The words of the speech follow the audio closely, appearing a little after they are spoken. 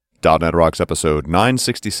.NET Rocks episode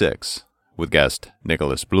 966 with guest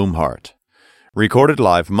Nicholas Blumhardt. Recorded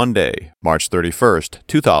live Monday, March 31st,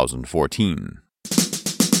 2014.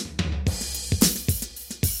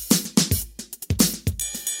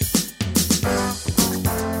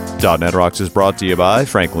 .NET Rocks is brought to you by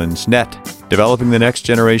Franklin's Net, developing the next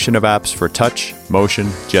generation of apps for touch, motion,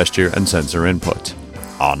 gesture, and sensor input.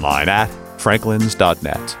 Online at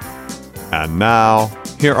franklins.net. And now,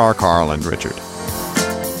 here are Carl and Richard.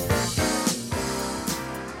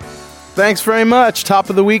 Thanks very much. Top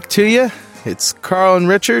of the week to you. It's Carl and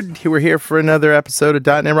Richard. We're here for another episode of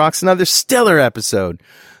 .NET Rocks, another stellar episode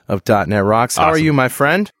of .NET Rocks. How are you, my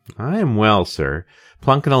friend? I am well, sir.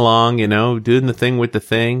 Plunking along, doing the thing with the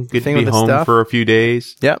thing. Good to be home for a few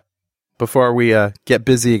days. Yep. Before we get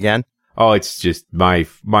busy again. Oh, it's just the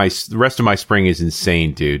rest of my spring is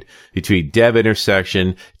insane, dude. Between Dev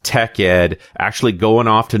Intersection, Tech Ed, actually going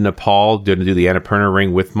off to Nepal, going to do the Annapurna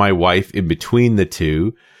Ring with my wife in between the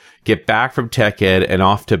two. Get back from Tech Ed and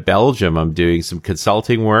off to Belgium. I'm doing some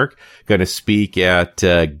consulting work. Going to speak at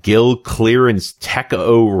Gil Clearan's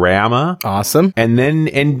Tech-O-Rama. Awesome. And then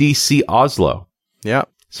NDC Oslo. Yeah.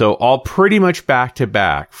 So all pretty much back to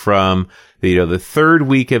back from the third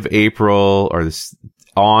week of April or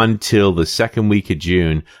on till the second week of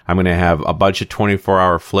June. I'm going to have a bunch of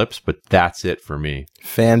 24-hour flips, but that's it for me.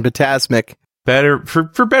 Fantastic. Better for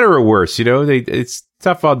better or worse, it's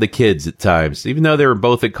tough on the kids at times, even though they're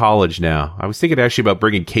both at college now. I was thinking actually about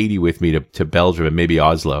bringing Katie with me to Belgium and maybe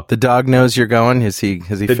Oslo. The dog knows you're going. Has he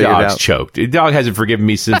figured it out? The dog's choked. The dog hasn't forgiven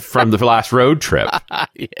me since from the last road trip.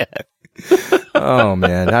 Yeah. Oh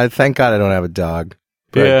man, thank God I don't have a dog.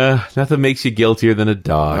 But yeah, nothing makes you guiltier than a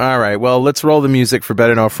dog. All right, well, let's roll the music for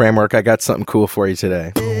Better Know Framework. I got something cool for you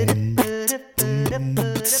today.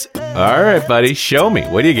 All right, buddy, show me.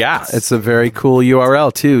 What do you got? It's a very cool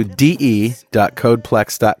URL, too,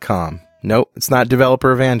 de.codeplex.com. Nope, it's not Developer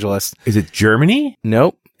Evangelist. Is it Germany?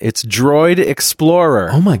 Nope, it's Droid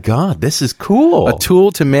Explorer. Oh my God, this is cool. A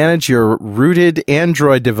tool to manage your rooted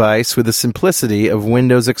Android device with the simplicity of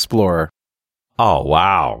Windows Explorer. Oh,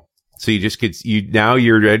 wow. So you just now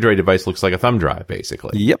your Android device looks like a thumb drive,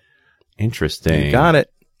 basically. Yep. Interesting. You got it.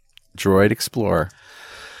 Droid Explorer.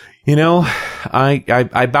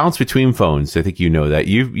 I bounce between phones. I think you know that.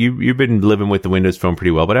 You've been living with the Windows Phone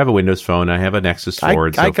pretty well, but I have a Windows Phone. I have a Nexus 4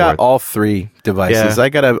 and so forth. I got all three devices.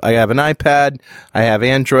 Yeah. I have an iPad, I have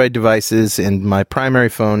Android devices, and my primary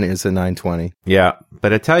phone is a 920. Yeah,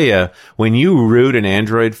 but I tell you, when you root an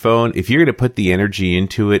Android phone, if you're going to put the energy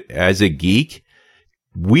into it as a geek,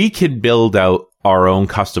 we can build out our own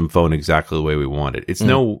custom phone exactly the way we want it.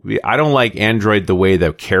 I don't like Android the way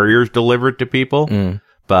the carriers deliver it to people.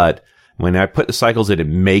 But when I put the cycles in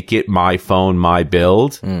and make it my phone, my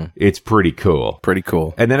build, it's pretty cool. Pretty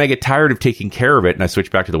cool. And then I get tired of taking care of it and I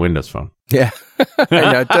switch back to the Windows Phone. Yeah. I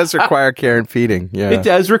know, it does require care and feeding. Yeah. It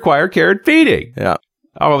does require care and feeding. Yeah.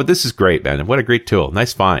 Oh, but this is great, man. What a great tool.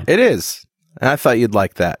 Nice find. It is. And I thought you'd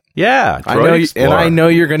like that. Yeah. I know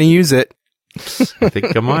you're going to use it. I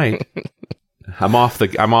think I might. I'm off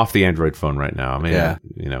the Android phone right now. I mean, I'm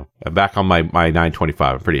back on my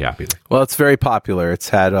 925. I'm pretty happy. Well, it's very popular. It's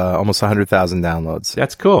had almost 100,000 downloads.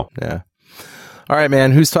 That's cool. Yeah. All right,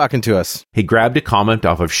 man. Who's talking to us? He grabbed a comment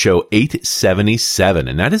off of show 877,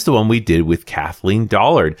 and that is the one we did with Kathleen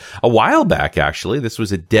Dollard a while back, actually. This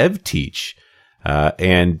was a dev teach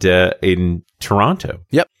and in Toronto.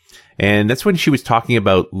 Yep. And that's when she was talking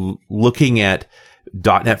about looking at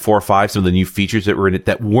 .NET 4.5, some of the new features that were in it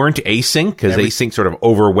that weren't async, because async sort of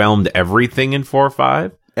overwhelmed everything in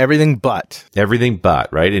 4.5. Everything but,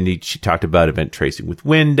 right? And she talked about event tracing with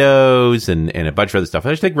Windows and a bunch of other stuff.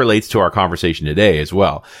 I think relates to our conversation today as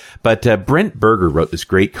well. But Brent Berger wrote this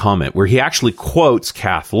great comment where he actually quotes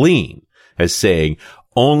Kathleen as saying,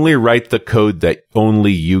 only write the code that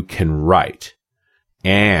only you can write.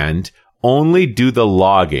 And only do the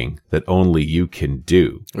logging that only you can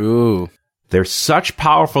do. Ooh. They're such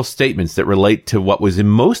powerful statements that relate to what was in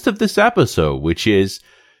most of this episode, which is,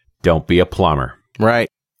 don't be a plumber. Right.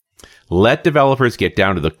 Let developers get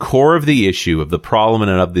down to the core of the issue, of the problem,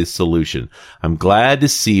 and of the solution. I'm glad to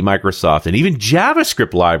see Microsoft and even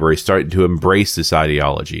JavaScript libraries starting to embrace this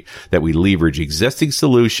ideology, that we leverage existing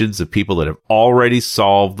solutions of people that have already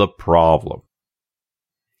solved the problem.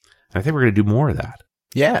 I think we're going to do more of that.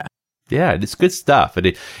 Yeah. Yeah, it's good stuff.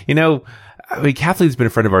 And Kathleen's been a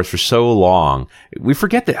friend of ours for so long. We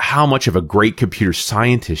forget that how much of a great computer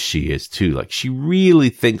scientist she is too. Like, she really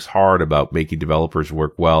thinks hard about making developers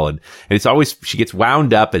work well. And it's always, she gets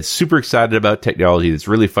wound up and super excited about technology. It's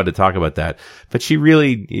really fun to talk about that. But she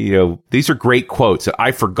really, these are great quotes.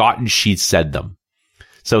 I've forgotten she'd said them.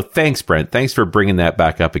 So thanks, Brent. Thanks for bringing that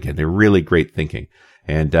back up again. They're really great thinking.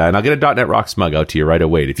 And I'll get a .NET Rocks mug out to you right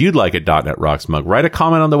away. If you'd like a .NET Rocks mug, write a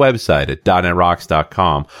comment on the website at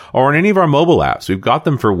 .NETRocks.com or on any of our mobile apps. We've got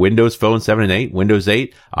them for Windows Phone 7 and 8, Windows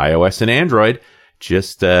 8, iOS, and Android.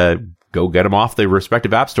 Just go get them off the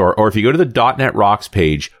respective app store. Or if you go to the .NET Rocks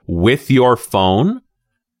page with your phone,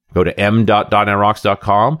 go to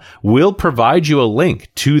m.netrocks.com. We'll provide you a link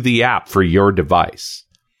to the app for your device.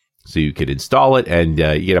 So you could install it and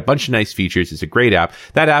you get a bunch of nice features. It's a great app.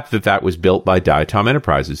 That app, in fact, was built by Diatom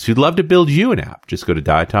Enterprises, who'd love to build you an app. Just go to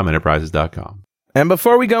diatomenterprises.com. And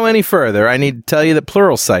before we go any further, I need to tell you that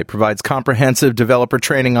Pluralsight provides comprehensive developer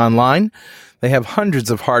training online. They have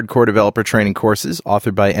hundreds of hardcore developer training courses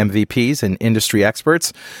authored by MVPs and industry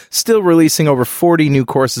experts, still releasing over 40 new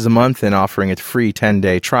courses a month and offering a free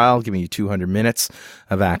 10-day trial, giving you 200 minutes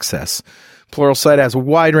of access. Pluralsight has a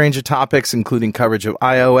wide range of topics, including coverage of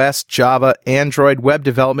iOS, Java, Android, web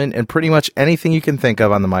development, and pretty much anything you can think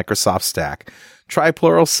of on the Microsoft stack. Try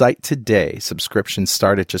Pluralsight today. Subscriptions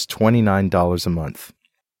start at just $29 a month.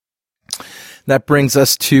 That brings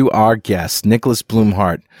us to our guest, Nicholas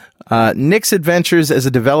Blumhardt. Nick's adventures as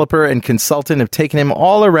a developer and consultant have taken him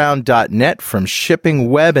all around .NET, from shipping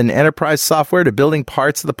web and enterprise software to building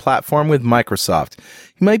parts of the platform with Microsoft.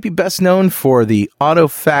 He might be best known for the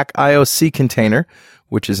AutoFac IOC container,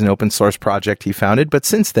 which is an open source project he founded, but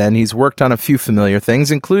since then he's worked on a few familiar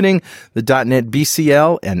things, including the .NET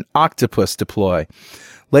BCL and Octopus Deploy.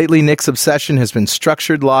 Lately, Nick's obsession has been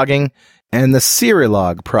structured logging and the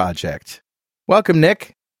Serilog project. Welcome,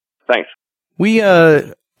 Nick. Thanks.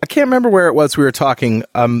 I can't remember where it was we were talking,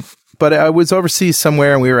 but I was overseas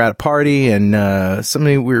somewhere and we were at a party and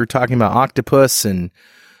we were talking about Octopus and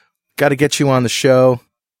got to get you on the show.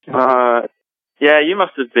 Yeah, you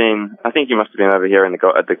must have been. I think you must have been over here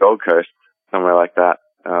at the Gold Coast, somewhere like that.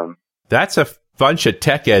 That's a bunch of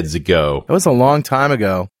tech eds ago. That was a long time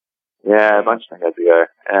ago. Yeah, a bunch of tech eds ago.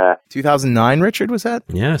 2009, Richard, was that?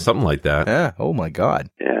 Yeah, something like that. Yeah. Oh my God.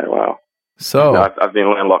 Yeah. Wow. So no, I've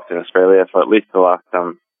been landlocked in Australia for at least the last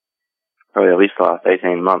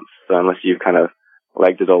 18 months. So unless you've kind of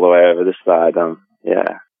legged it all the way over this side,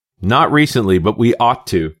 yeah. Not recently, but we ought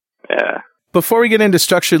to. Yeah. Before we get into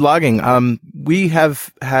structured logging, we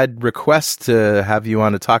have had requests to have you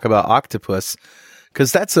on to talk about Octopus,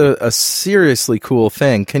 because that's a seriously cool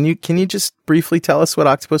thing. Can you just briefly tell us what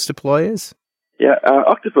Octopus Deploy is? Yeah,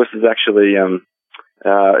 Octopus is actually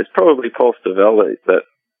it's probably Paul Stovell that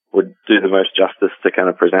would do the most justice to kind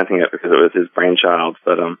of presenting it, because it was his brainchild.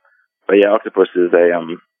 But yeah, Octopus is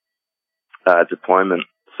a deployment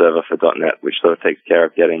server for .NET, which sort of takes care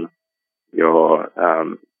of getting your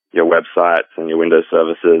websites and your Windows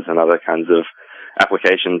services and other kinds of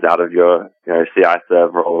applications out of your CI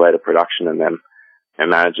server all the way to production, and then it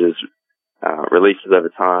manages releases over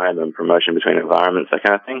time and promotion between environments, that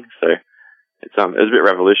kind of thing. So it was a bit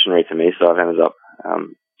revolutionary to me, so I've ended up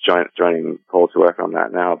joining Paul to work on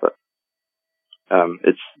that now. But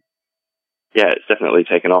it's definitely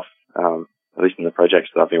taken off, at least in the projects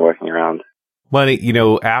that I've been working around. Well,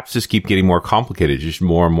 apps just keep getting more complicated, just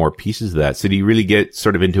more and more pieces of that. So do you really get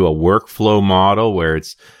sort of into a workflow model where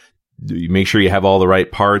you make sure you have all the right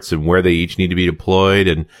parts and where they each need to be deployed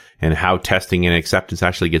and how testing and acceptance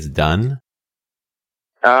actually gets done?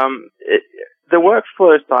 The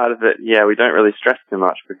workflow side of it, yeah, we don't really stress too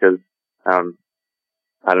much because,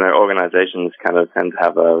 organizations kind of tend to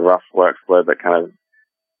have a rough workflow, but kind of,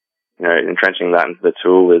 entrenching that into the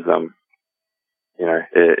tool is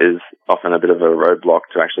often a bit of a roadblock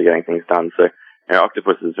to actually getting things done. So,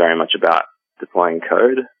 Octopus is very much about deploying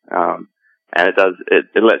code, and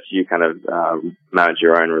it lets you kind of manage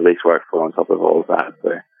your own release workflow on top of all of that.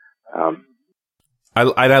 So,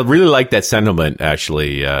 I really like that sentiment.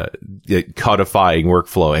 Actually, codifying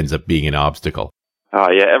workflow ends up being an obstacle. Oh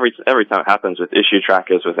yeah, every time it happens with issue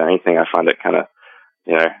trackers, with anything, I find it kind of,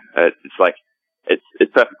 it's like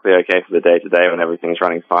it's perfectly okay for the day to day when everything's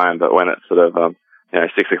running fine, but when it's sort of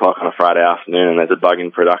 6 o'clock on a Friday afternoon and there's a bug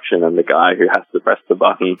in production and the guy who has to press the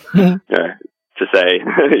button, to say,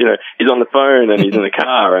 he's on the phone and he's in the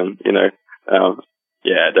car and,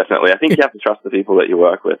 yeah, definitely. I think you have to trust the people that you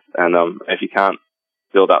work with. And, if you can't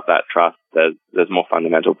build up that trust, there's more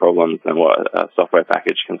fundamental problems than what a software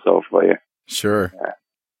package can solve for you. Sure.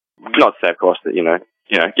 Not to say, of course, that,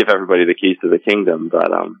 give everybody the keys to the kingdom, but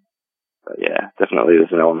yeah, definitely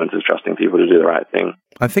there's an element of trusting people to do the right thing.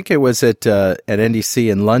 I think it was at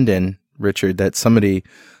NDC in London, Richard, that somebody,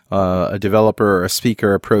 a developer or a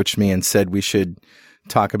speaker, approached me and said we should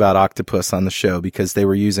talk about Octopus on the show because they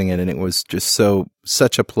were using it and it was just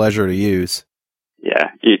such a pleasure to use. Yeah,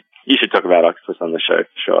 you should talk about Octopus on the show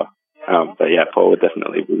for sure. But yeah, Paul would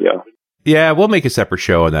definitely be. Yeah, we'll make a separate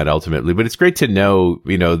show on that ultimately, but it's great to know,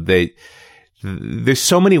 there's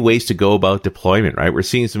so many ways to go about deployment, right? We're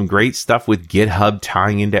seeing some great stuff with GitHub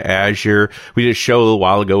tying into Azure. We did a show a little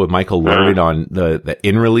while ago with Michael Learned on the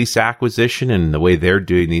in-release acquisition and the way they're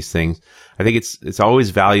doing these things. I think it's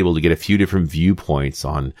always valuable to get a few different viewpoints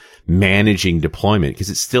on managing deployment because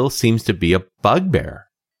it still seems to be a bugbear.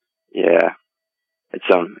 Yeah.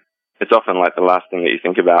 It's often like the last thing that you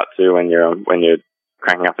think about too when you're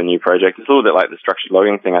cranking up a new project. It's a little bit like the structured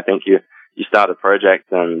logging thing. I think you start a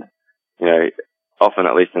project and, often,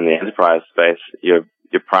 at least in the enterprise space, your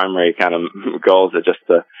primary kind of goals are just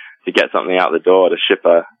to get something out the door, to ship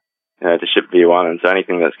V1. And so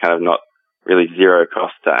anything that's kind of not really zero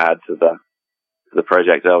cost to add to the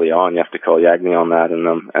project early on, you have to call Yagni on that.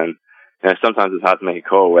 And sometimes it's hard to make a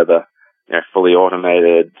call whether, fully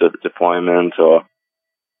automated deployment or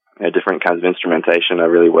different kinds of instrumentation are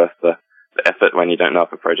really worth the effort when you don't know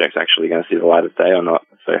if a project's actually going to see the light of day or not.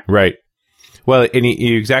 So. Right. Well, and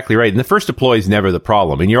you're exactly right. And the first deploy is never the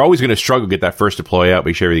problem. And you're always going to struggle to get that first deploy out,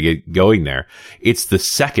 make sure you get going there. It's the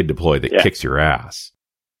second deploy that kicks your ass.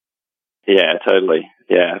 Yeah, totally.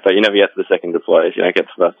 Yeah, but you never get to the second deploy if you don't get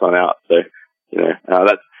the first one out. So,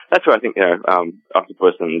 that's where I think,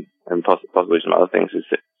 Octopus and possibly some other things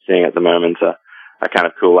we're seeing at the moment are kind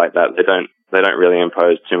of cool like that. They don't really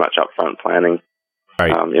impose too much upfront planning.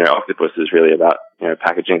 Right. Octopus is really about,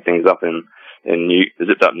 packaging things up in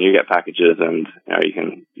zipped up NuGet packages, and you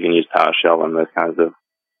can use PowerShell and those kinds of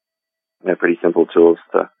pretty simple tools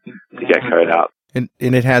to get code out. And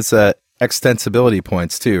it has extensibility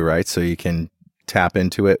points too, right? So you can tap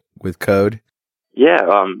into it with code. Yeah.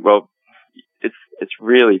 Well, it's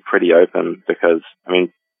really pretty open because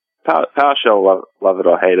PowerShell, love it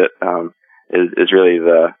or hate it, is really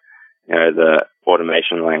the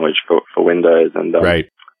automation language for Windows, and right.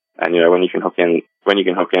 And when you can hook in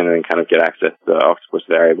and kind of get access to Octopus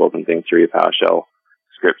variables and things through your PowerShell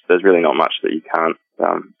scripts, there's really not much that you can't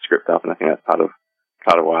script up, and I think that's part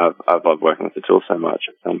of why I've loved working with the tool so much.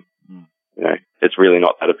 It's really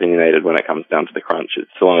not that opinionated when it comes down to the crunch.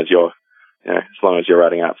 It's so long as you're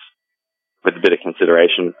writing apps with a bit of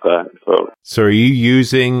consideration for. So, are you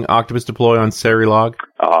using Octopus Deploy on Serilog?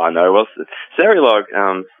 Oh no, well,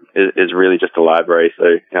 Serilog is really just a library. So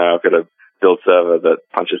I've got a build server that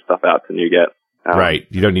punches stuff out to NuGet. Right,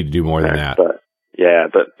 you don't need to do more than that. But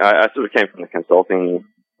I sort of came from the consulting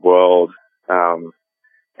world.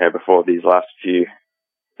 Before these last few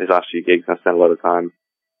gigs, I spent a lot of time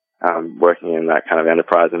working in that kind of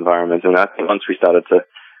enterprise environment. And I think once we started to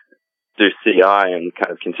do CI and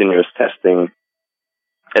kind of continuous testing,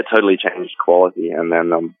 it totally changed quality. And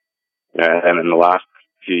then, and in the last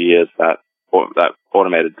few years, that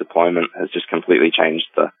automated deployment has just completely changed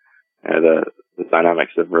the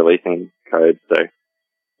dynamics of releasing code. So,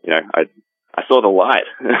 I saw the light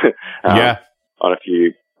on a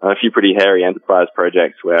few pretty hairy enterprise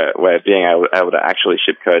projects where being able to actually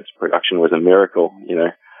ship code to production was a miracle.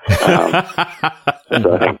 So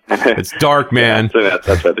I think it's dark, man. So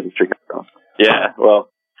that's where the history comes from. Yeah, well,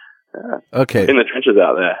 okay, in the trenches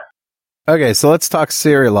out there. Okay, so let's talk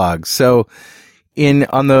Serilog. So,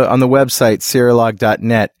 on the website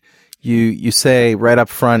Serilog.net, you say right up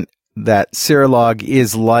front that Serilog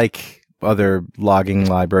is like other logging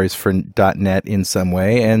libraries for .NET in some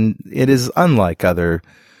way, and it is unlike other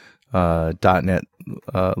 .NET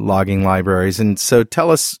logging libraries. And so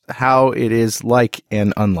tell us how it is like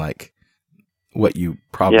and unlike what you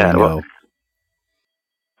probably know.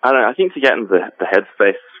 I don't know. I think to get into the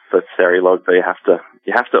headspace for Serilog, though, you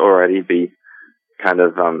have to already be kind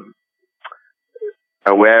of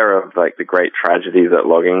aware of like the great tragedy that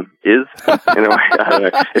logging is in a way. I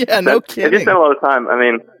don't know. No kidding. If you spend a lot of time,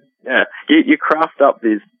 you craft up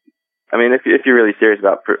these. If you're really serious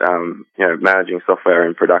about managing software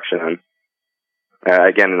in production, and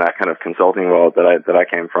again in that kind of consulting world that I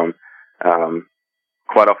came from,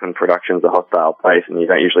 quite often production's a hostile place, and you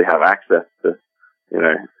don't usually have access to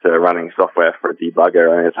running software for a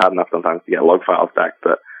debugger. It's hard enough sometimes to get log files back,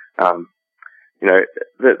 but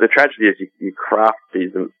the tragedy is you craft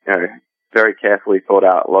these very carefully thought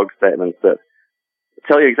out log statements that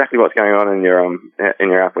tell you exactly what's going on in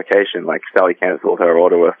your application. Like Sally canceled her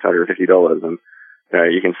order worth $250, and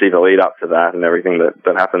you can see the lead up to that and everything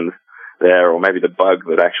that happened there, or maybe the bug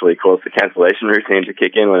that actually caused the cancellation routine to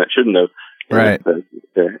kick in when it shouldn't have. Right. Causing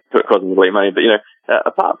the delete money. But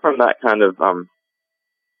apart from that kind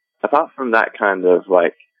of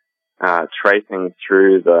like tracing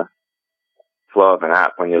through the flow of an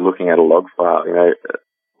app when you're looking at a log file,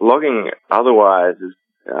 logging otherwise is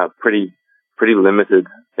a pretty limited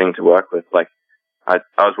thing to work with. Like,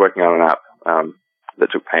 I was working on an app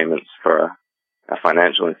that took payments for a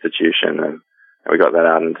financial institution, and we got that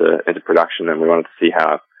out into production, and we wanted to see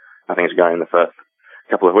how things are going in the first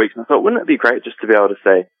couple of weeks. And I thought, wouldn't it be great just to be able to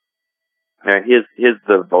say, here's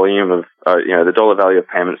the volume of, the dollar value of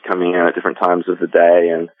payments coming in at different times of the day,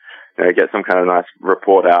 and get some kind of nice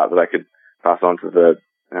report out that I could pass on to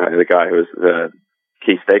the guy who was the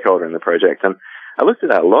key stakeholder in the project. And I looked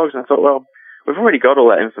at our logs and I thought, well, we've already got all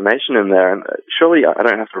that information in there, and surely I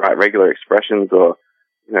don't have to write regular expressions or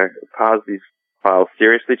parse these files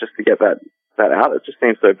seriously just to get that out. It just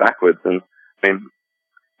seems so backwards. And I mean,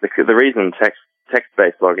 the reason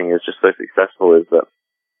text-based logging is just so successful is that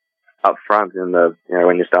up front in the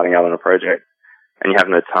when you're starting out on a project and you have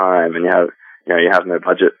no time and you have no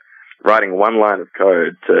budget, writing one line of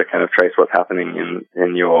code to kind of trace what's happening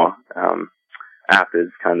in your app is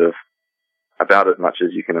kind of about as much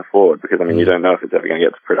as you can afford, because I mean you don't know if it's ever going to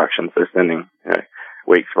get to production. So spending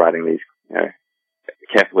weeks writing these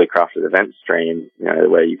carefully crafted event streams,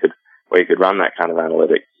 where you could run that kind of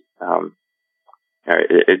analytics,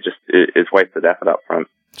 it's wasted effort up front.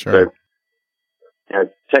 Sure. So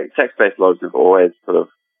text-based logs have always sort of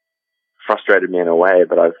frustrated me in a way,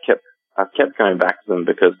 but I've kept going back to them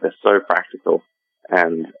because they're so practical.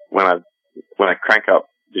 And when I crank up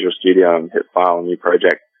Visual Studio and hit File, New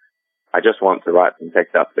Project, I just want to write some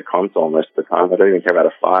text out to the console most of the time. I don't even care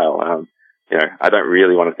about a file. I don't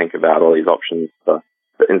really want to think about all these options for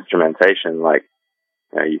instrumentation, like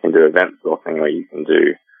you can do event sorting, or you can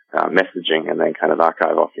do messaging and then kind of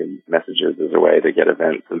archive off your messages as a way to get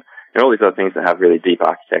events, and all these other things that have really deep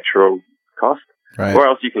architectural cost. Right. Or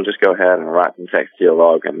else you can just go ahead and write some text to your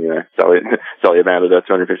log and sell your band at a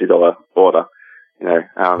 $250 order.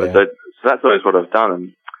 So that's always what I've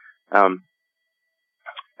done.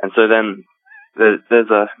 And so then there's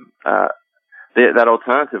that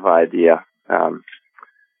alternative idea.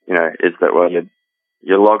 Is that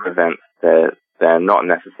your log events, they're not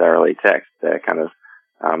necessarily text. They're kind of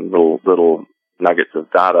little nuggets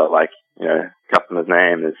of data, like customer's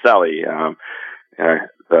name is Sally.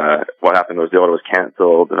 What happened was the order was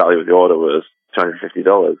cancelled. The value of the order was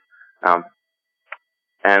 $250.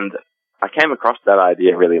 And I came across that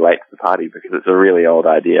idea really late to the party because it's a really old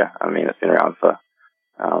idea. I mean, it's been around for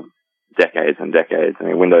decades and decades. I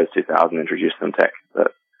mean, Windows 2000 introduced some tech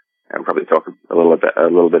that we'll probably talk a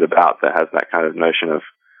little bit about, that has that kind of notion of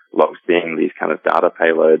logs being these kind of data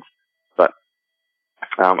payloads. But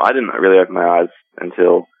I didn't really open my eyes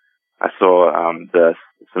until I saw the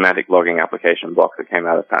semantic logging application block that came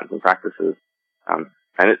out of Patterns and Practices. And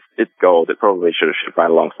it's gold. It probably should have shipped right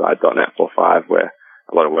alongside .NET 4.5, where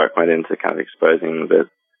a lot of work went into kind of exposing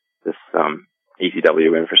this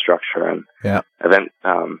ECW infrastructure and event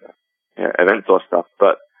source stuff.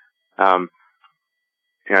 But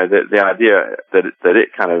the idea that it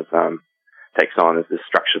kind of takes on is this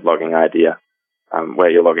structured logging idea, where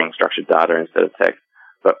you're logging structured data instead of text.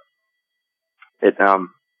 But it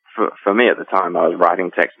for me at the time, I was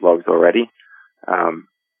writing text logs already,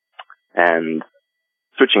 and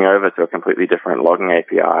switching over to a completely different logging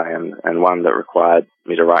API and one that required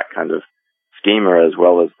me to write kind of schema as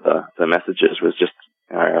well as the messages was just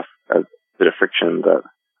a bit of friction that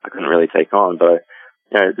I couldn't really take on. But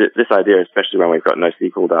this idea, especially when we've got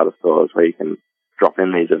NoSQL data stores where you can drop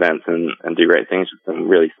in these events and do great things with them,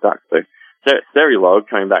 really stuck. So Serilog,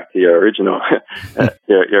 coming back to your original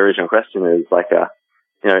your original question, is like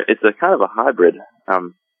it's a kind of a hybrid.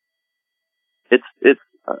 It's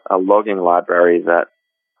a logging library that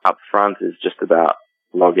up front is just about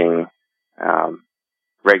logging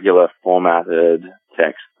regular formatted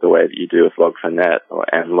text the way that you do with log4net or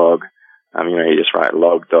nlog. You just write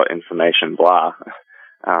log.information blah,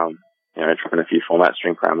 drop in a few format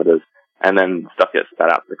string parameters, and then stuff gets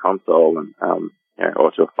spat out to the console and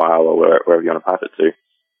or to a file or wherever you want to pipe it to.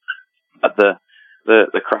 But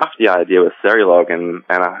the crafty idea with Serilog, and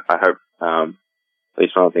I hope at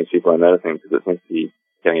least one of the things people are noticing, because it seems to be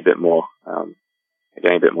getting a bit more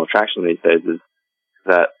traction these days, is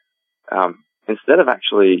that instead of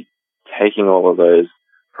actually taking all of those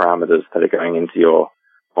parameters that are going into your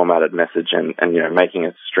formatted message and making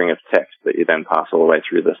a string of text that you then pass all the way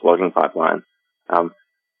through this logging pipeline,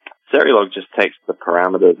 Serilog just takes the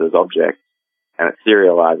parameters as objects and it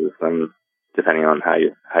serializes them depending on how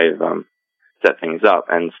you've set things up,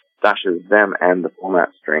 and stashes them and the format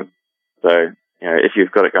string. So if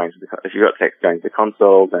you've got text going to the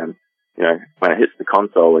console, then when it hits the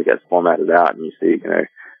console, it gets formatted out, and you see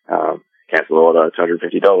cancel order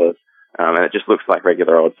 $250, and it just looks like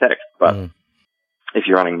regular old text. But if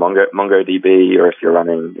you're running MongoDB, or if you're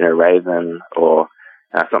running Raven, or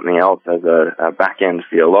something else as a back end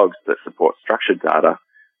for your logs that supports structured data,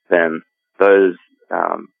 then those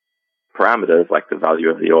parameters, like the value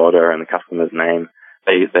of the order and the customer's name,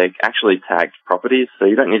 they actually tagged properties, so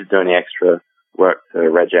you don't need to do any extra work to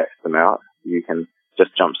regex them out. You can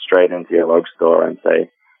just jump straight into your log store and say,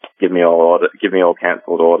 give me all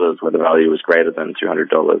cancelled orders where the value is greater than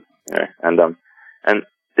 $200. And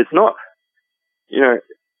it's not, it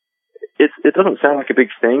doesn't sound like a big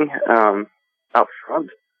thing up front,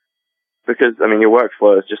 because your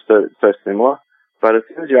workflow is just so similar. But as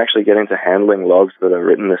soon as you actually get into handling logs that are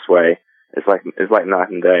written this way, it's like night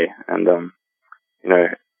and day. And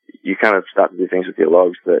you kind of start to do things with your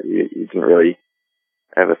logs that you didn't really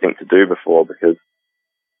ever think to do before, because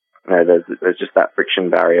there's just that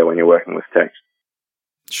friction barrier when you're working with text.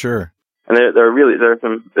 Sure. And there's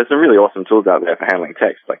some really awesome tools out there for handling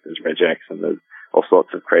text, like there's regex and there's all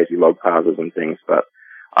sorts of crazy log parsers and things, but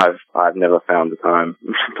I've never found the time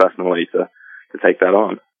personally to take that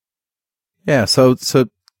on. Yeah, so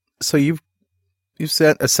you've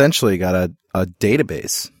essentially got a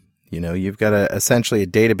database. You've got essentially a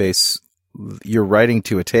database you're writing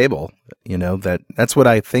to a table. That's what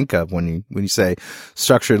I think of when you say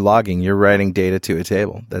structured logging. You're writing data to a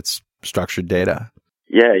table. That's structured data.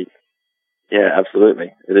 Yeah,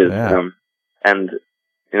 absolutely, it is. Yeah.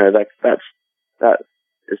 That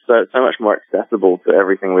is so much more accessible to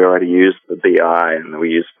everything we already use for BI and we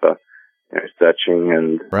use for searching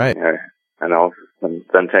and right. Analysis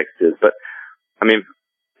than text is. But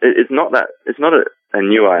it's not a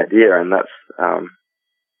new idea, and that's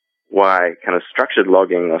why kind of structured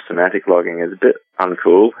logging or semantic logging is a bit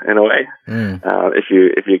uncool in a way. If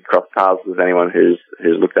you cross paths with anyone who's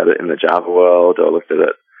looked at it in the Java world or looked at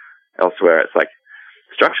it elsewhere, it's like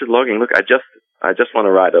structured logging. Look, I just want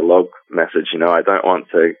to write a log message. I don't want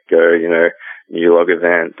to go, new log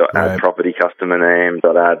event, add property customer name,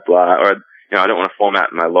 add blah, or I don't want to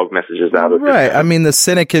format my log messages out of right. The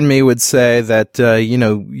cynic in me would say that you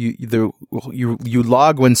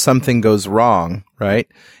log when something goes wrong,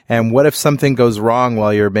 right? And what if something goes wrong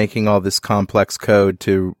while you're making all this complex code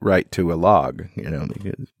to write to a log?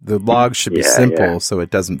 The log should be simple so it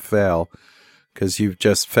doesn't fail, because you've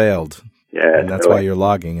just failed. Yeah, and that's why you're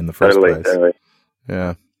logging in the first place. Totally.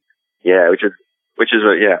 Yeah. Yeah, which is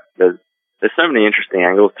there's so many interesting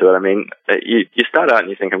angles to it. You start out and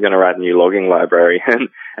you think, I'm going to write a new logging library, and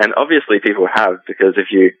obviously people have, because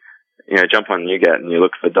if you jump on NuGet and you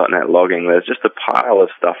look for .NET logging, there's just a pile of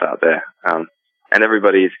stuff out there, and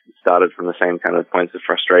everybody's started from the same kind of points of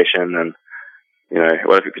frustration. And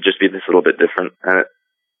what if it could just be this little bit different? And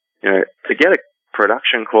to get a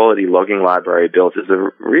production quality logging library built is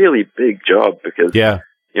a really big job, because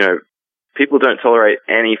people don't tolerate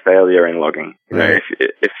any failure in logging. Right.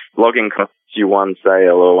 If logging costs you one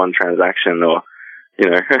sale or one transaction, or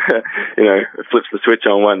flips the switch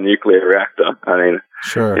on one nuclear reactor,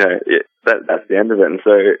 sure, that's the end of it. And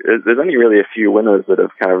so there's only really a few winners that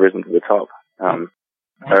have kind of risen to the top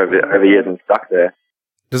over years and stuck there.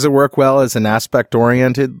 Does it work well as an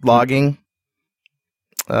aspect-oriented logging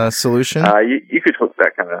solution? You could hook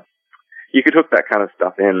that kind of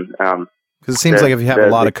stuff in. Because it seems like if you have a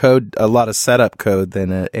lot of code, a lot of setup code,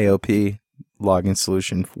 then an AOP logging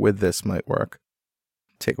solution with this might work.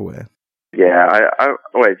 Take away. Yeah, I've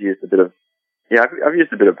always used a bit of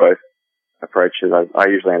both approaches. I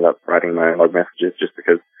usually end up writing my own log messages just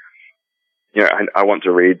because, I want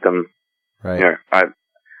to read them. Right. I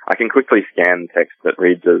can quickly scan text that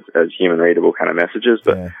reads as human readable kind of messages,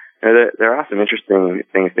 but there are some interesting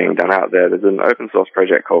things being done out there. There's an open source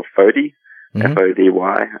project called Fody, Fody,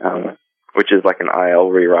 which is like an IL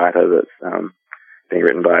rewriter that's being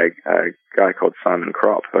written by a guy called Simon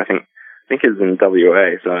Kropp, who I think is in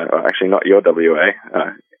WA. So actually not your WA,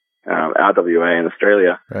 our WA in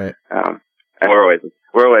Australia. Right. And we're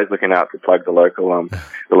always looking out to plug the local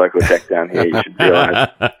tech down here. You should realize.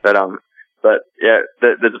 But yeah,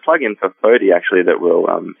 there's a plugin for Fody actually that will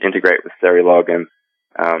integrate with Serilog and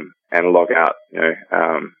log out,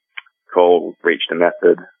 call reached a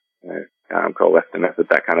method, call left a method,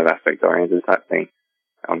 that kind of aspect-oriented type thing.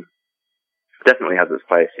 Definitely has its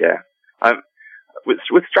place, yeah.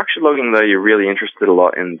 With structured logging, though, you're really interested a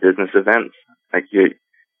lot in business events. Like you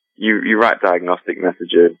write diagnostic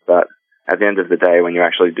messages, but at the end of the day, when you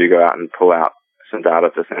actually do go out and pull out some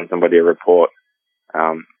data to send somebody a report,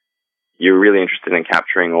 you're really interested in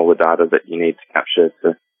capturing all the data that you need to capture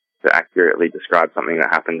to accurately describe something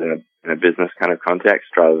that happened in a business kind of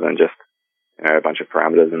context, rather than just a bunch of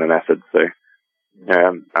parameters in a method. So,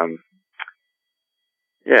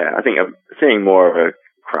 I think I'm seeing more of a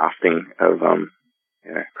crafting of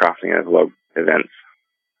log events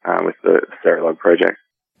with the Serilog project.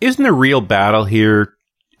 isn't a real battle here,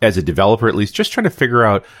 as a developer at least, just trying to figure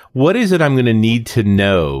out what is it I'm going to need to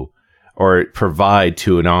know or provide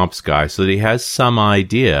to an ops guy so that he has some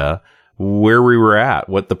idea where we were at,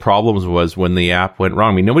 what the problems was when the app went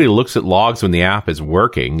wrong. I mean, nobody looks at logs when the app is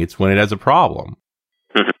working. It's when it has a problem.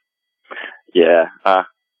 Yeah.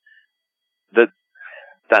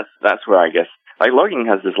 That's where I guess, like, logging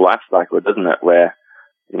has this life cycle, doesn't it, where,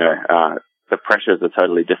 the pressures are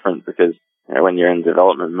totally different because, when you're in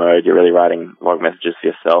development mode, you're really writing log messages for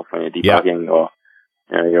yourself when you're debugging or,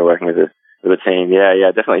 you're working with a team.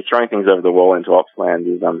 Yeah, definitely throwing things over the wall into ops land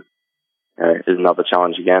is another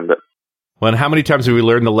challenge again. But well, and how many times have we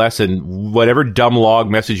learned the lesson, whatever dumb log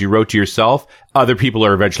message you wrote to yourself, other people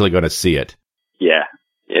are eventually going to see it? Yeah,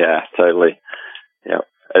 totally. Yeah,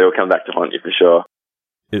 it'll come back to haunt you for sure.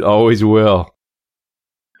 It always will.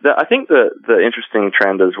 I think the interesting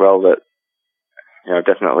trend as well that,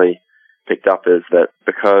 definitely picked up is that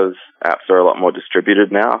because apps are a lot more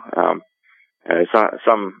distributed now,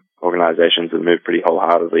 some organizations have moved pretty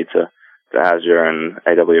wholeheartedly to Azure and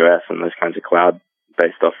AWS and those kinds of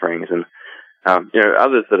cloud-based offerings. And,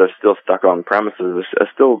 others that are still stuck on premises are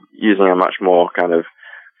still using a much more kind of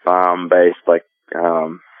farm-based, like,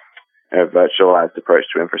 virtualized approach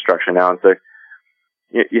to infrastructure now. And so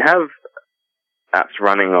you have apps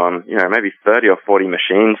running on, maybe 30 or 40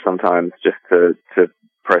 machines sometimes just to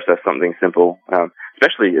process something simple,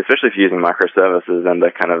 especially if you're using microservices and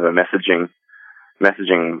a kind of a messaging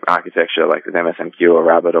architecture like with MSMQ or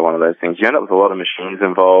Rabbit or one of those things. You end up with a lot of machines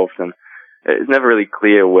involved, and it's never really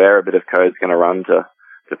clear where a bit of code is going to run to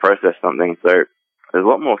process something. So there's a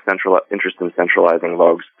lot more interest in centralizing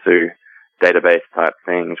logs to database type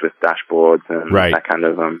things with dashboards and that kind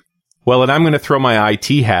of Well, and I'm going to throw my IT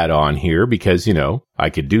hat on here because, I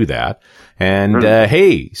could do that. And,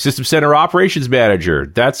 hey, System Center Operations Manager,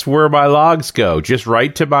 that's where my logs go. Just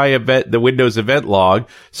write to my the Windows event log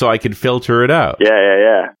so I can filter it out.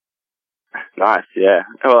 Yeah. Nice, yeah.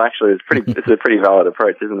 Well, actually, it's a pretty valid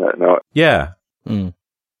approach, isn't it? No. Yeah.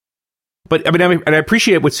 But I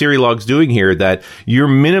appreciate what Serilog's doing here, that you're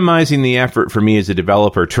minimizing the effort for me as a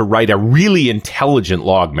developer to write a really intelligent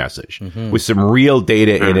log message with some real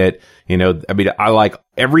data in it. I like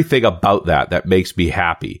everything about that makes me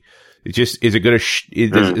happy. It just, is it going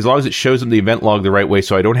to, as long as it shows them the event log the right way,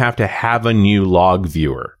 so I don't have to have a new log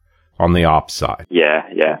viewer on the ops side.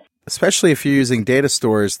 Yeah. Especially if you're using data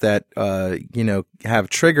stores that, have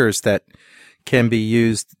triggers that can be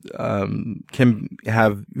used, can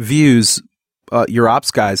have views. Your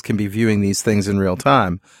ops guys can be viewing these things in real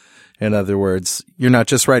time. In other words, you're not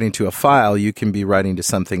just writing to a file. You can be writing to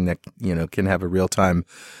something that, can have a real time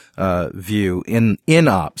view in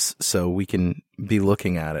ops, so we can be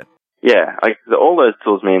looking at it. Yeah, all those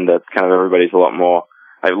tools mean that kind of everybody's a lot more,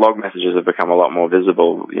 log messages have become a lot more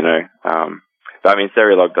visible, but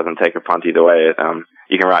Serilog doesn't take a punt either way.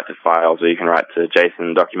 You can write to files, or you can write to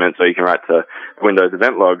JSON documents, or you can write to Windows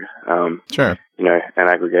event log, sure. And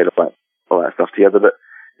aggregate all that stuff together. But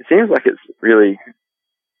it seems like it's really,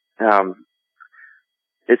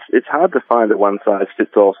 it's hard to find a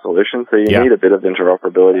one-size-fits-all solution, so you need a bit of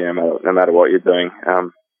interoperability no matter what you're doing.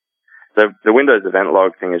 The Windows event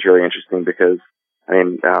log thing is really interesting because,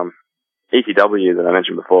 ETW that I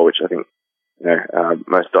mentioned before, which I think,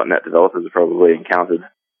 most .NET developers have probably encountered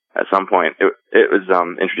at some point, it was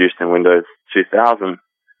introduced in Windows 2000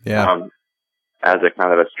 as a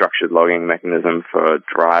kind of a structured logging mechanism for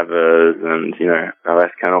drivers and,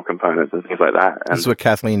 OS kernel components and things like that. And this is what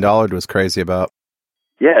Kathleen Dollard was crazy about.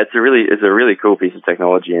 Yeah, it's a really cool piece of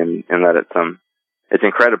technology in that it's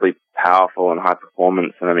incredibly powerful and high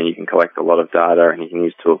performance, and you can collect a lot of data, and you can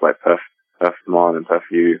use tools like Perfmon and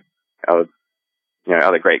Perfview,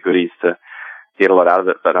 other great goodies to get a lot out of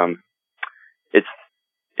it. But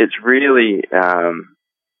it's really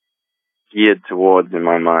geared towards, in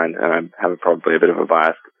my mind, and I have probably a bit of a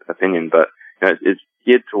biased opinion, but it's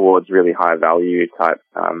geared towards really high value type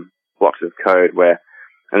blocks of code where,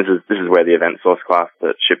 and this is where the event source class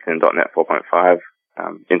that shipped in .NET 4.5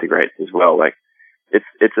 integrates as well. Like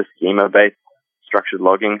it's a schema-based structured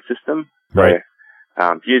logging system. Right.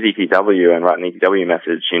 So to use ETW and write an ETW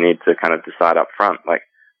message, you need to kind of decide up front, like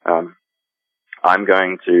I'm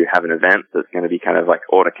going to have an event that's going to be kind of like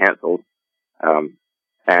order canceled,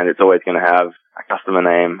 and it's always going to have a customer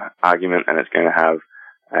name argument, and it's going to have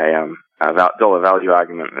a dollar value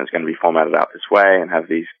argument, and it's going to be formatted out this way and have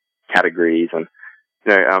these categories. And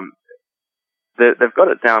they've got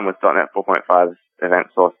it down with .NET 4.5's event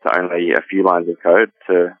source to only a few lines of code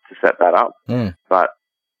to set that up. But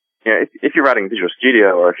if you're writing Visual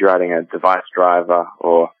Studio, or if you're writing a device driver,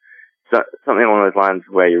 or something along those lines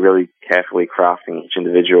where you're really carefully crafting each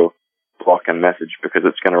individual block and message because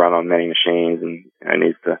it's going to run on many machines and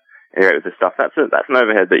needs to integrate with this stuff. That's an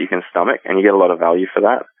overhead that you can stomach, and you get a lot of value for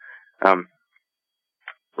that.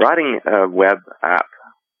 Writing a web app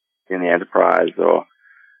in the enterprise, or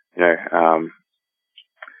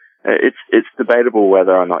it's debatable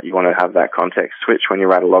whether or not you want to have that context switch when you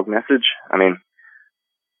write a log message. I mean,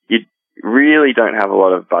 you really don't have a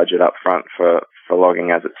lot of budget up front for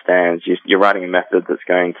logging as it stands. You're writing a method that's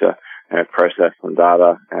going to process some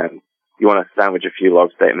data, and you want to sandwich a few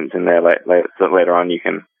log statements in there so later on you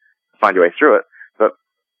can find your way through it. But,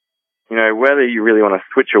 whether you really want to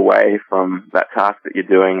switch away from that task that you're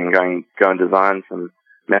doing and go and design some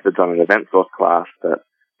methods on an event source class that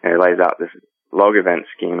lays out this log event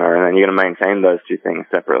schema, and then you're going to maintain those two things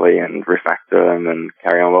separately and refactor them and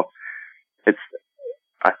carry on. Well,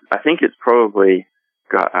 I think it's probably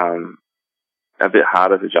got a bit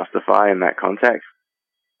harder to justify in that context.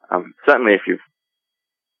 Certainly,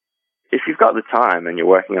 if you've got the time and you're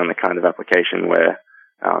working on the kind of application where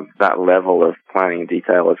that level of planning and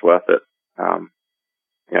detail is worth it, then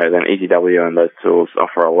ETW and those tools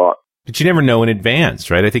offer a lot. But you never know in advance,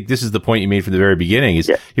 right? I think this is the point you made from the very beginning, is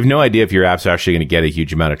you have no idea if your app's actually going to get a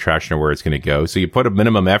huge amount of traction or where it's going to go. So you put a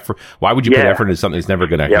minimum effort. Why would you put effort into something that's never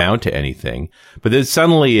going to amount to anything? But then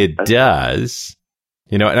suddenly it does,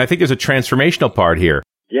 and I think there's a transformational part here.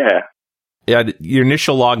 Yeah. Yeah, your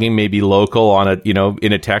initial logging may be local on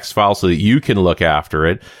in a text file so that you can look after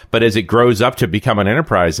it. But as it grows up to become an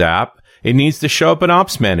enterprise app, it needs to show up in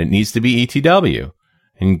OpsMan. It needs to be ETW.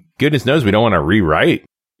 And goodness knows we don't want to rewrite.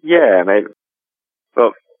 Yeah, maybe.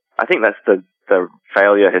 Well, I think that's the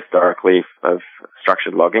failure historically of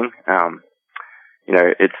structured logging.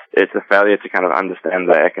 It's a failure to kind of understand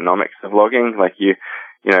the economics of logging. Like you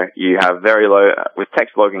have very low with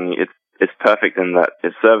text logging. It's perfect in that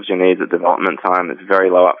it serves your needs at development time. It's very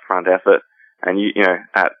low upfront effort, and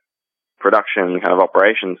at production kind of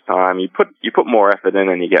operations time, you put more effort in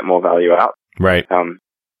and you get more value out. Right.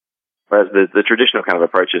 Whereas the traditional kind of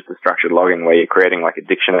approach is to structured logging, where you're creating like a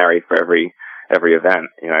dictionary for every event.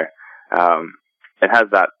 It has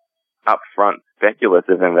that upfront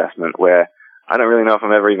speculative investment where I don't really know if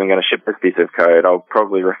I'm ever even going to ship this piece of code. I'll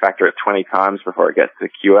probably refactor it 20 times before it gets to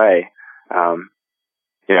QA.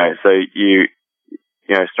 So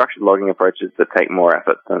structured logging approaches that take more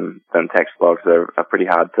effort than text logs are pretty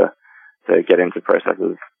hard to get into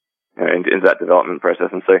processes, into that development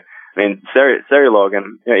process. And so, I mean, Serilog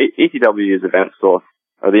and ETW's event source,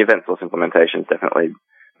 or the event source implementation, definitely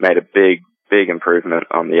made a big improvement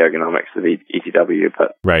on the ergonomics of ETW.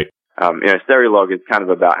 But right, Serilog is kind of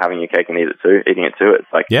about having your cake and eating it too.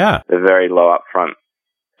 It's like a very low upfront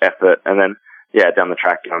effort, and then down the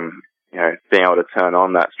track, being able to turn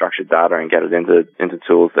on that structured data and get it into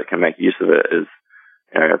tools that can make use of it is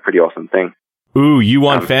a pretty awesome thing. Ooh, you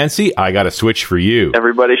want fancy? I got a switch for you.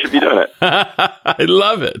 Everybody should be doing it. I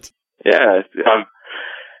love it. Yeah,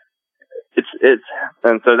 it's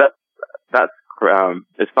and so that's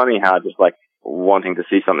it's funny how just like wanting to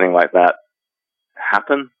see something like that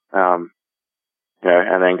happen, and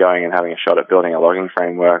then going and having a shot at building a logging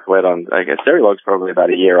framework. I guess Serilog's probably about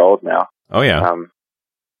a year old now. Oh yeah.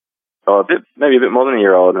 Maybe a bit more than a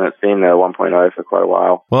year old, and it's been 1.0 for quite a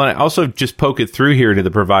while. Well, and I also just poke it through here into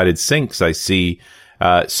the provided syncs. I see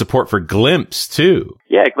support for Glimpse too.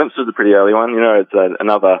 Yeah, Glimpse was a pretty early one.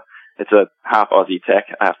 It's a half Aussie tech.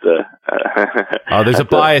 I have to. Oh, there's a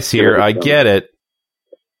bias here. I get it.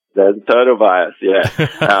 There's a total bias. Yeah.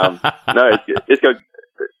 No, it's got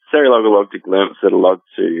Serilog will log to Glimpse. It'll log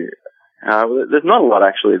to. There's not a lot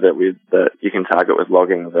actually that you can target with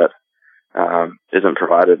logging that isn't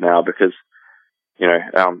provided now, because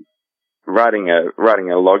writing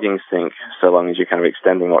a logging sync, so long as you're kind of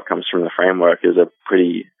extending what comes from the framework, is a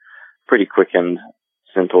pretty quick and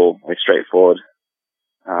simple, like straightforward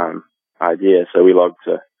idea. So we log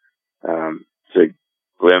to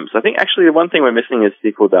Glimpse. I think actually the one thing we're missing is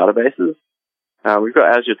SQL databases. We've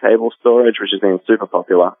got Azure Table Storage, which has been super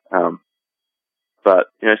popular, but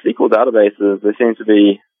SQL databases, they seem to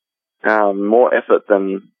be more effort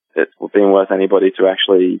than it's being worth anybody to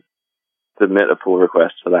actually submit a pull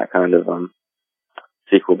request for that kind of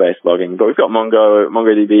SQL-based logging. But we've got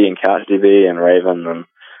MongoDB and CouchDB and Raven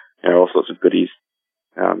and all sorts of goodies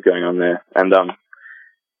going on there, and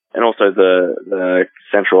also the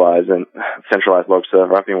centralized log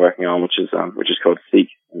server I've been working on, which is called Seek,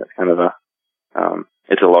 and it's kind of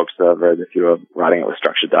it's a log server if you were writing it with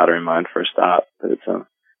structured data in mind for a start, but it's a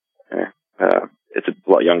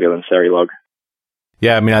lot younger than Serilog.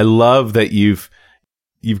 Yeah, I mean, I love that you've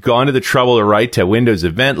you've gone to the trouble to write to Windows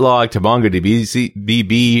Event Log, to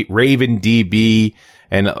MongoDB, RavenDB,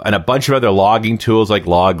 and a bunch of other logging tools like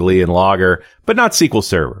Loggly and Logger, but not SQL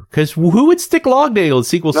Server. Because who would stick log data in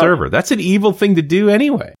SQL Server? That's an evil thing to do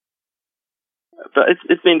anyway. But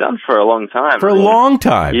it's been done for a long time. For a long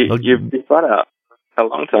time. You've been flat out a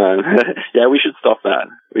long time. Yeah, we should stop that.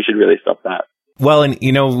 We should really stop that. Well, and,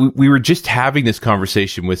 we were just having this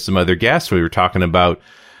conversation with some other guests. We were talking about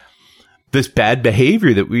this bad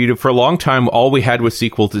behavior that for a long time, all we had was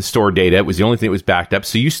SQL to store data. It was the only thing that was backed up.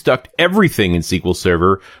 So you stuck everything in SQL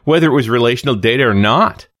Server, whether it was relational data or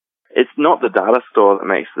not. It's not the data store that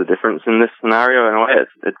makes the difference in this scenario. In a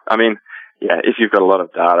way, if you've got a lot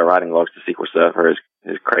of data, writing logs to SQL Server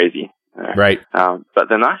is crazy. Right. But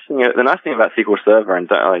the nice thing about SQL Server, and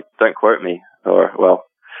don't quote me, or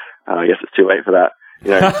I guess it's too late for that.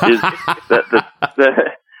 Is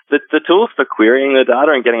that the tools for querying the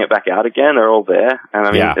data and getting it back out again are all there.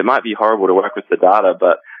 And it might be horrible to work with the data,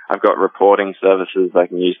 but I've got reporting services I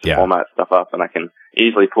can use to format stuff up, and I can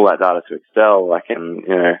easily pull that data to Excel. I can,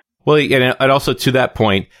 Well, and also to that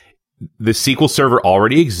point, the SQL Server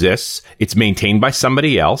already exists. It's maintained by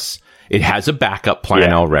somebody else. It has a backup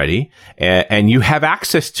plan already, and you have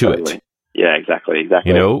access to it. Yeah, exactly.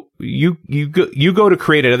 You go to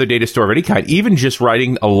create another data store of any kind, even just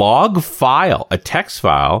writing a log file, a text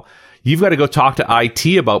file, you've got to go talk to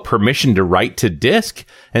IT about permission to write to disk,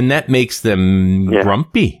 and that makes them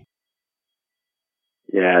grumpy.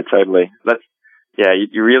 Yeah, totally.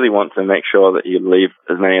 You really want to make sure that you leave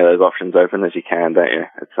as many of those options open as you can, don't you?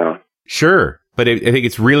 Sure. But I think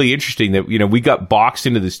it's really interesting that, we got boxed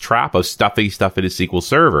into this trap of stuffing stuff into SQL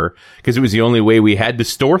Server because it was the only way we had to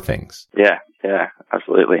store things. Yeah,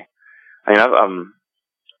 absolutely. I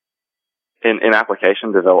mean, in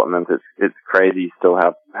application development, it's crazy still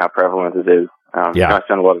how prevalent it is. I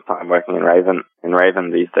spend a lot of time working in Raven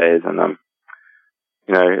these days, and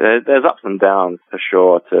there's ups and downs for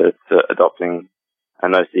sure to adopting a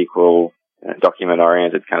NoSQL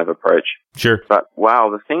document-oriented kind of approach. Sure. But wow,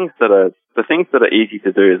 the things that are easy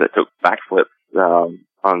to do that took backflips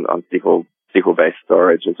on SQL-based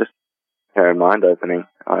storage is just eye-opening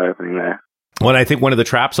there. Well, I think one of the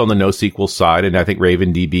traps on the NoSQL side, and I think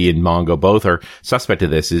RavenDB and Mongo both are suspect to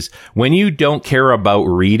this, is when you don't care about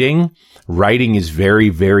reading, writing is very,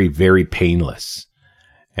 very, very painless.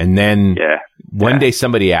 And then one day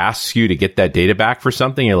somebody asks you to get that data back for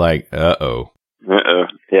something, you're like, uh-oh.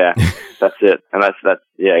 Yeah, that's it. And that's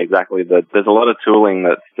exactly. There's a lot of tooling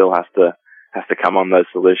that still has to come on those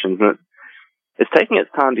solutions. And it's taking its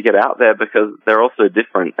time to get out there because they're also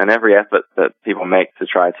different. And every effort that people make to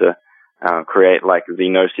try to create like the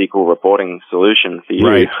NoSQL reporting solution for you,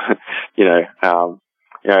 right.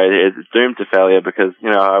 It's doomed to failure because,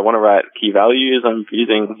 I want to write key values, I'm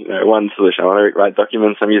using, one solution. I want to write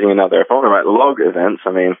documents, I'm using another. If I want to write log events,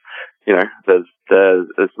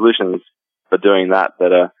 there's solutions for doing that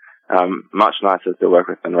are much nicer to work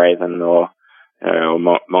with than Raven or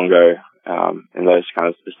Mongo in those kind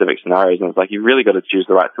of specific scenarios. And it's like you really got to choose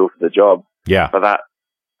the right tool for the job. Yeah. But that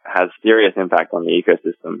has serious impact on the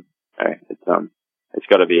ecosystem. It's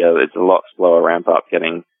got to be it's a lot slower ramp up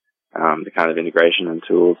getting the kind of integration and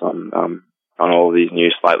tools on all of these new,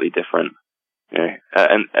 slightly different,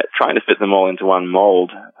 and trying to fit them all into one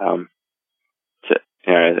mold. And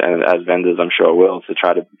as vendors, I'm sure will to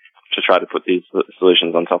try to put these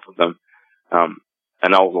solutions on top of them,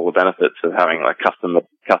 and all the benefits of having like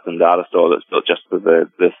custom data store that's built just for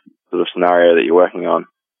this sort of scenario that you're working on.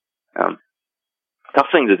 Tough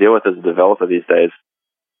thing to deal with as a developer these days.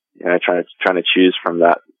 Trying to choose from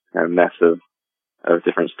that mess of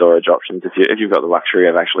different storage options. If you've got the luxury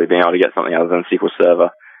of actually being able to get something other than SQL Server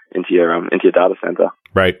into your data center,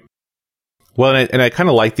 right? Well, and I kind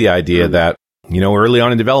of like the idea that early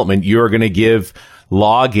on in development, you are going to give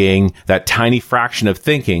logging that tiny fraction of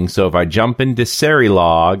thinking. So if I jump into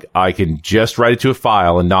Serilog, I can just write it to a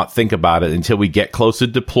file and not think about it until we get close to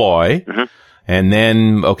deploy. Mm-hmm. And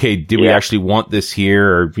then, okay, do we actually want this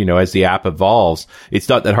here? Or, as the app evolves, it's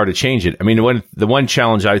not that hard to change it. I mean, the one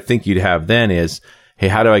challenge I think you'd have then is, hey,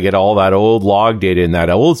 how do I get all that old log data in that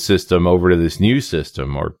old system over to this new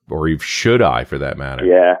system? Or should I, for that matter?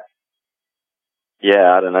 Yeah.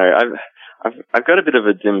 Yeah, I don't know. I've got a bit of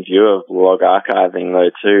a dim view of log archiving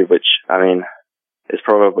though too, which, is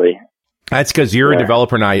probably... That's because you're a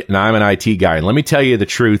developer and I'm an IT guy. And let me tell you the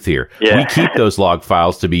truth here. Yeah. We keep those log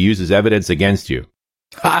files to be used as evidence against you.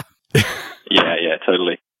 Yeah,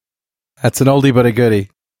 totally. That's an oldie but a goodie.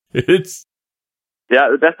 The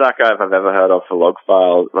best archive I've ever heard of for log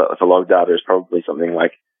files, for log data is probably something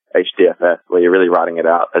like HDFS, where you're really writing it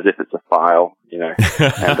out as if it's a file, you know,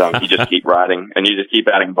 and you just keep writing and you just keep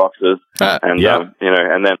adding boxes, and you know,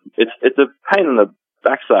 and then it's a pain in the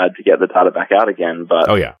backside to get the data back out again. But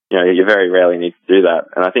you know, you very rarely need to do that.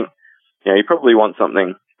 And I think, you know, you probably want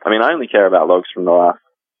something. I mean, I only care about logs from the last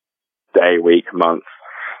day, week, month,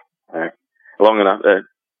 long enough.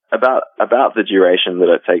 About the duration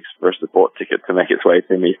that it takes for a support ticket to make its way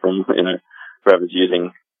to me from, you know, whoever's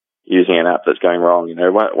using an app that's going wrong. You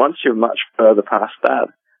know, once you're much further past that,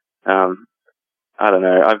 I don't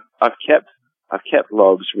know. I've kept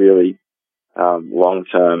logs really long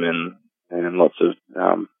term in lots of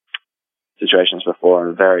situations before,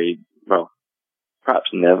 and very well,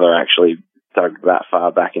 perhaps never actually dug that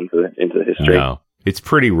far back into history. No, it's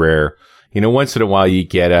pretty rare. You know, once in a while you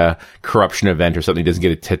get a corruption event or something doesn't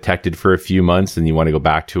get detected for a few months, and you want to go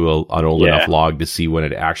back to an old enough log to see when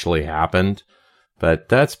it actually happened. But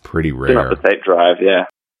that's pretty rare. Not the tape drive,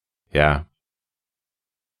 yeah.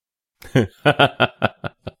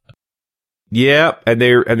 Yeah, and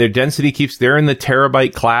their density they're in the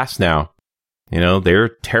terabyte class now. You know, they're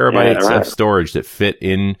terabytes of storage that fit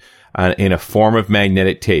in a form of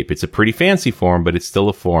magnetic tape. It's a pretty fancy form, but it's still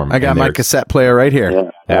a form. I got my cassette player right here.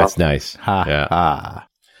 Yeah. That's nice. Ha.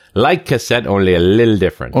 Like cassette, only a little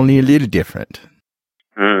different. Only a little different.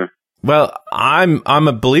 Well, I'm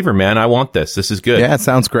a believer, man. I want this. This is good. Yeah, it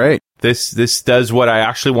sounds great. This does what I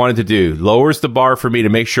actually wanted to do. Lowers the bar for me to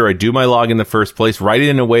make sure I do my log in the first place, write it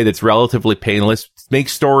in a way that's relatively painless,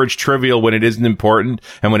 makes storage trivial when it isn't important,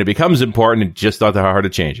 and when it becomes important, it's just not that hard to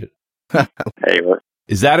change it. Hey, look.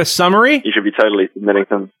 Is that a summary? You should be totally submitting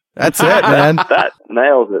them. That's it, man. That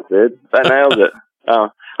nails it, dude. That nails it. I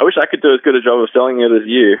wish I could do as good a job of selling it as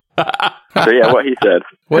you. So yeah, what he said.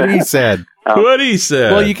 What he said. What he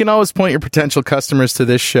said. Well, you can always point your potential customers to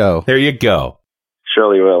this show. There you go.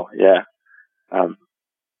 Surely will. Yeah.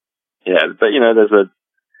 Yeah, but you know, there's a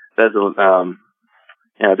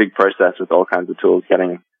big process with all kinds of tools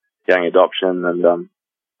getting adoption, and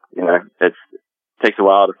you know, it takes a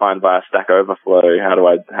while to find via Stack Overflow how do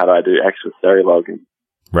I do X with Serilog, and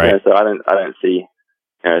right. You know, so I don't see,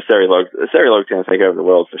 you know, Serilog's going to take over the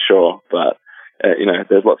world for sure, but you know,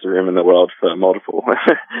 there's lots of room in the world for multiple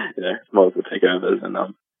multiple takeovers, and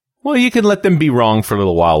well, you can let them be wrong for a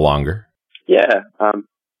little while longer. Yeah.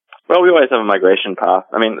 Well, we always have a migration path.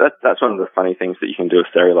 I mean, that's one of the funny things that you can do with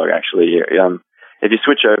Serilog, actually. If you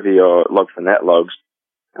switch over your log4net logs,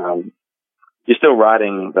 you're still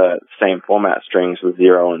writing the same format strings with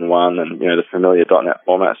 0 and 1 and, you know, the familiar .NET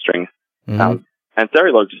format strings. Mm-hmm. And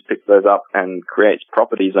Serilog just picks those up and creates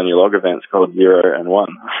properties on your log events called 0 and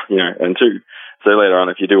 1, you know, and 2. So later on,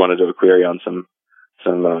 if you do want to do a query on some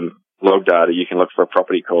log data, you can look for a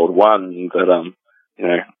property called 1 that, you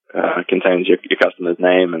know, contains your customer's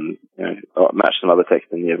name and, you know, or match some other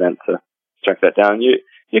text in the event to track that down.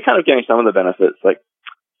 You're kind of getting some of the benefits. Like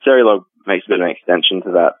Serilog makes a bit of an extension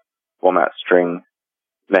to that format string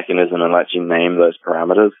mechanism and lets you name those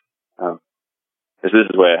parameters. This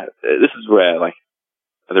is where like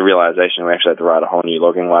the realization we actually had to write a whole new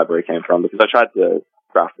logging library came from, because I tried to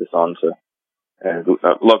graft this onto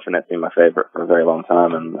log4net's been my favorite for a very long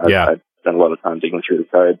time, and I spent a lot of time digging through the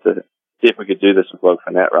code to see if we could do this with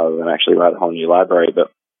log4net rather than actually write a whole new library.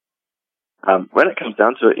 But when it comes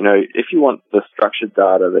down to it, you know, if you want the structured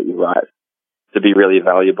data that you write to be really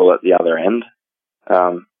valuable at the other end,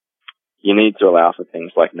 you need to allow for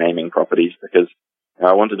things like naming properties, because you know,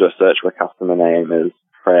 I want to do a search where customer name is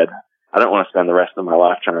Fred. I don't want to spend the rest of my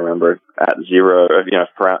life trying to remember at 0, you know,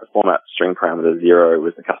 format string parameter 0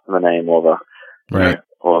 with the customer name or the right. You know,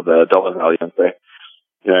 or the dollar value. And so,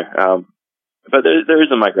 you know, but there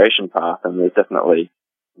is a migration path, and there's definitely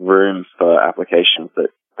room for applications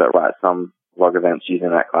that write some log events using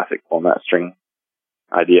that classic format string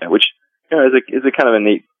idea, which, you know, is a kind of a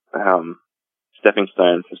neat stepping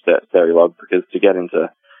stone for Serilog, because to get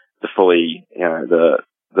into the fully, you know,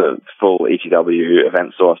 the full ETW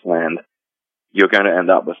event source land, you're going to end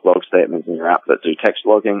up with log statements in your app that do text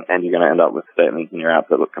logging, and you're going to end up with statements in your app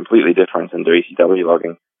that look completely different and do ETW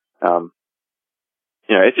logging. You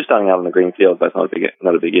know, if you're starting out in the green field, that's not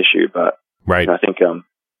a big issue. But right. You know, I think, you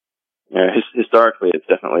know, historically, it's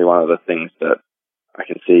definitely one of the things that I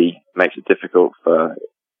can see makes it difficult for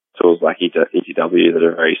tools like ETW that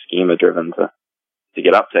are very schema driven to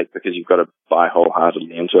get uptake, because you've got to buy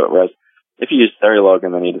wholeheartedly into it. Whereas if you use Serilog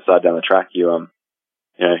and then you decide down the track you know,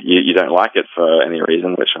 you don't like it for any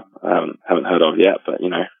reason, which I haven't heard of yet, but, you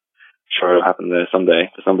know, sure it'll happen there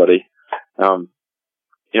someday to somebody.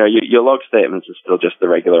 You know, your log statements are still just the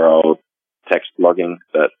regular old text logging,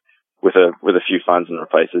 but with a few finds and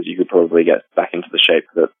replaces, you could probably get back into the shape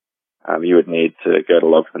that you would need to go to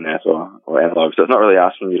log4net or nlog. So it's not really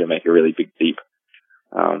asking you to make a really big, deep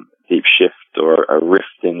shift or a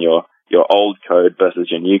rift in your old code versus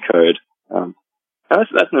your new code. And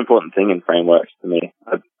that's an important thing in frameworks to me.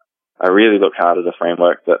 I really look hard at a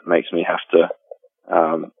framework that makes me have to,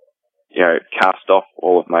 cast off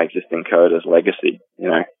all of my existing code as legacy,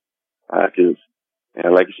 because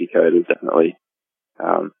legacy code is definitely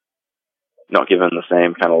not given the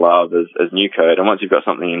same kind of love as new code. And once you've got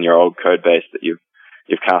something in your old code base that you've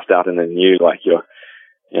cast out in the new, like your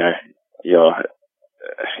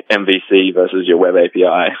MVC versus your web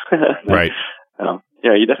API, right?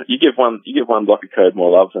 You give one block of code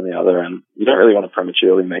more love than the other, and you don't really want to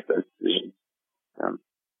prematurely make those decisions.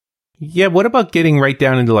 Yeah, what about getting right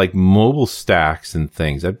down into like mobile stacks and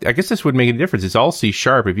things? I guess this would make a difference. It's all C#.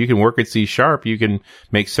 If you can work at C#, you can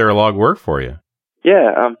make Serilog work for you.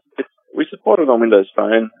 Yeah, we support it on Windows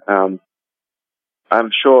Phone. I'm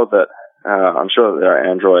sure that there are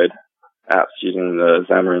Android apps using the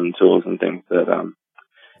Xamarin tools and things that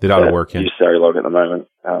ought to work in. Use Serilog at the moment.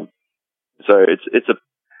 So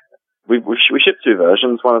we ship 2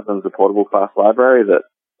 versions. One of them is a portable class library that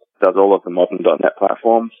does all of the modern .NET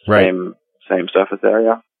platforms, right. Same surface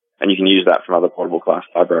area, and you can use that from other portable class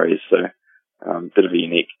libraries. So, bit of a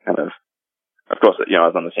unique kind of course, I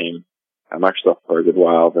was on the team at Microsoft for a good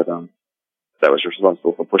while, but that was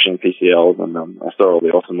responsible for pushing PCLs, and I saw all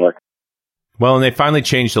the awesome work. Well, and they finally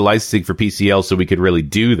changed the licensing for PCL so we could really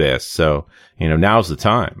do this. So, now's the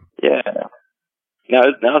time. Yeah,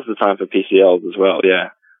 now's the time for PCLs as well.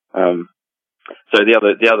 Yeah. So the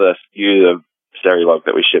other SKU of Serilog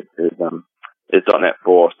that we ship is .NET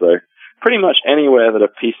 4. So pretty much anywhere that a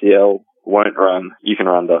PCL won't run, you can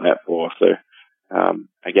run .NET 4. So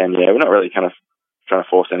again, we're not really kind of trying to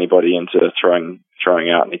force anybody into throwing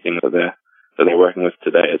out anything that they're working with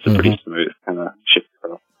today. It's a pretty smooth kind of shift.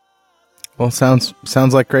 Well, sounds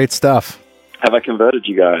like great stuff. Have I converted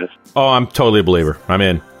you guys? Oh, I'm totally a believer. I'm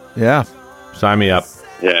in. Yeah. Sign me up.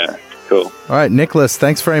 Yeah, cool. All right, Nicholas,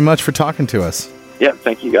 thanks very much for talking to us. Yeah,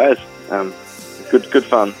 thank you guys. Good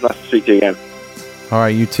fun. Nice to speak to you again. All right,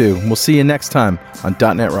 you too. We'll see you next time on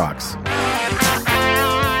 .NET Rocks.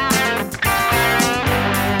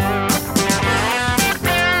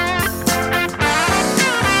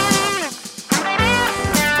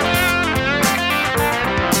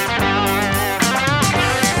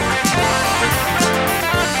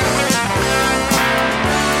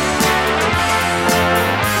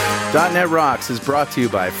 .NET Rocks is brought to you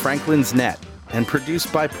by Franklin's Net and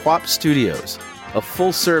produced by Pwop Studios, a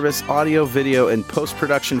full-service audio, video, and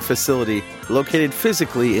post-production facility located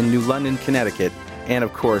physically in New London, Connecticut, and,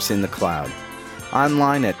 of course, in the cloud.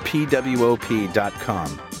 Online at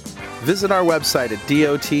pwop.com. Visit our website at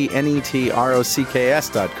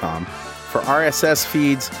dotnetrocks.com for RSS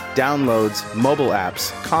feeds, downloads, mobile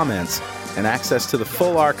apps, comments, and access to the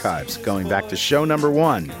full archives going back to show number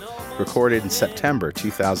 1, recorded in September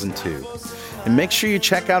 2002. And make sure you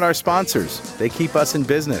check out our sponsors. They keep us in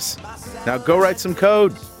business. Now go write some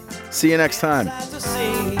code. See you next time. Got a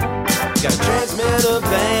transmitter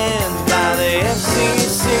banned by the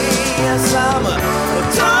FCC. Yes, I'm a